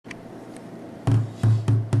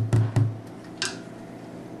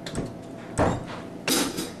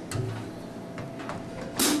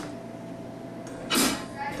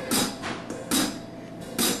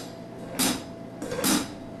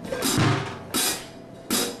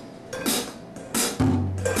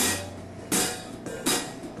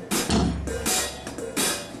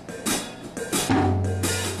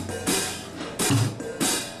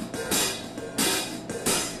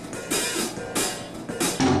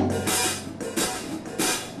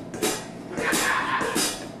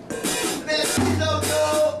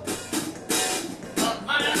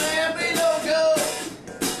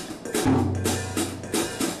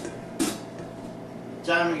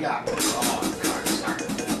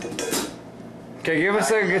Okay, give us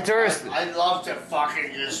a guitarist. I'd love to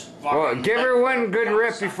fucking just fucking... Well, give her one good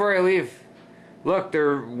rip before I leave. Look,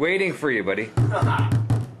 they're waiting for you, buddy.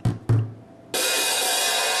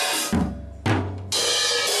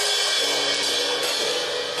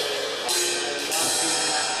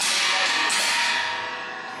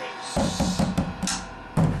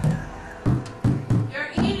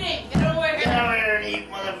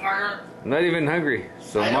 I'm not even hungry,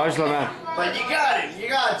 so mange la main. But you got it, you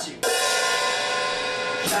got to.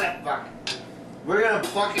 Shut up, fuck. We're gonna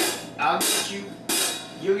fucking, I'll get you,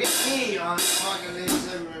 you get me on fucking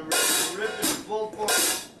this ripping full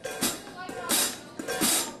force.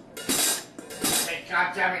 Hey,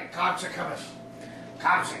 goddammit, cops are coming.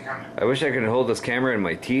 Cops are coming. I wish I could hold this camera in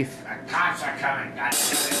my teeth. The cops are coming,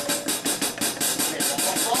 goddammit.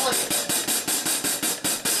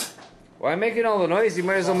 Why making all the noise? You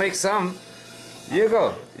might as well make some. You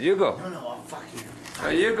go. You go. No, I'll fuck you. Oh,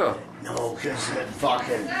 you go. No, because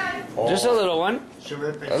fucking... Oh. Just a little one. A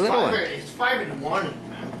little one. It's 5 in the morning,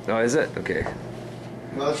 man. Oh, is it? Okay.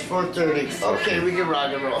 Well, it's 4:30. Okay, we can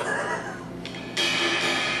rock and roll.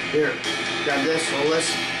 Here, grab this, hold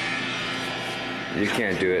this. You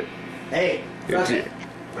can't do it. Hey, You're fuck it.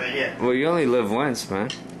 Right here. Well, you only live once, man.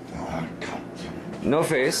 Oh, God. No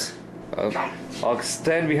face. I'll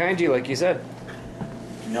stand behind you like you said.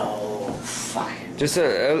 No, fuck. Just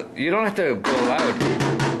you don't have to go loud.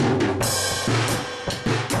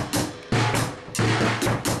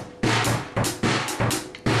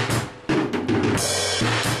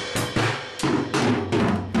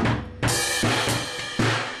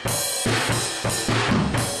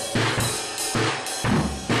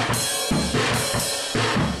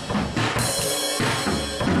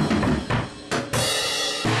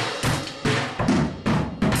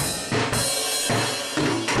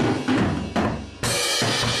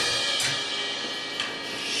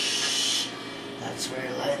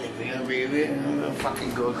 I'm gonna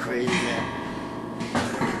fucking go crazy, man.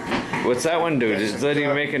 What's that one do? Doesn't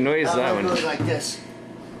even make a noise, that one. Goes like this.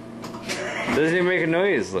 Doesn't even make a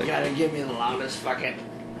noise. Like. You gotta give me the loudest fucking...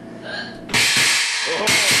 Oh.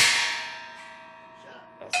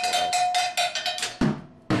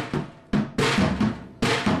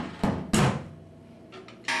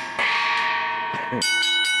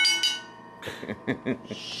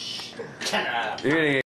 Shut up. You're gonna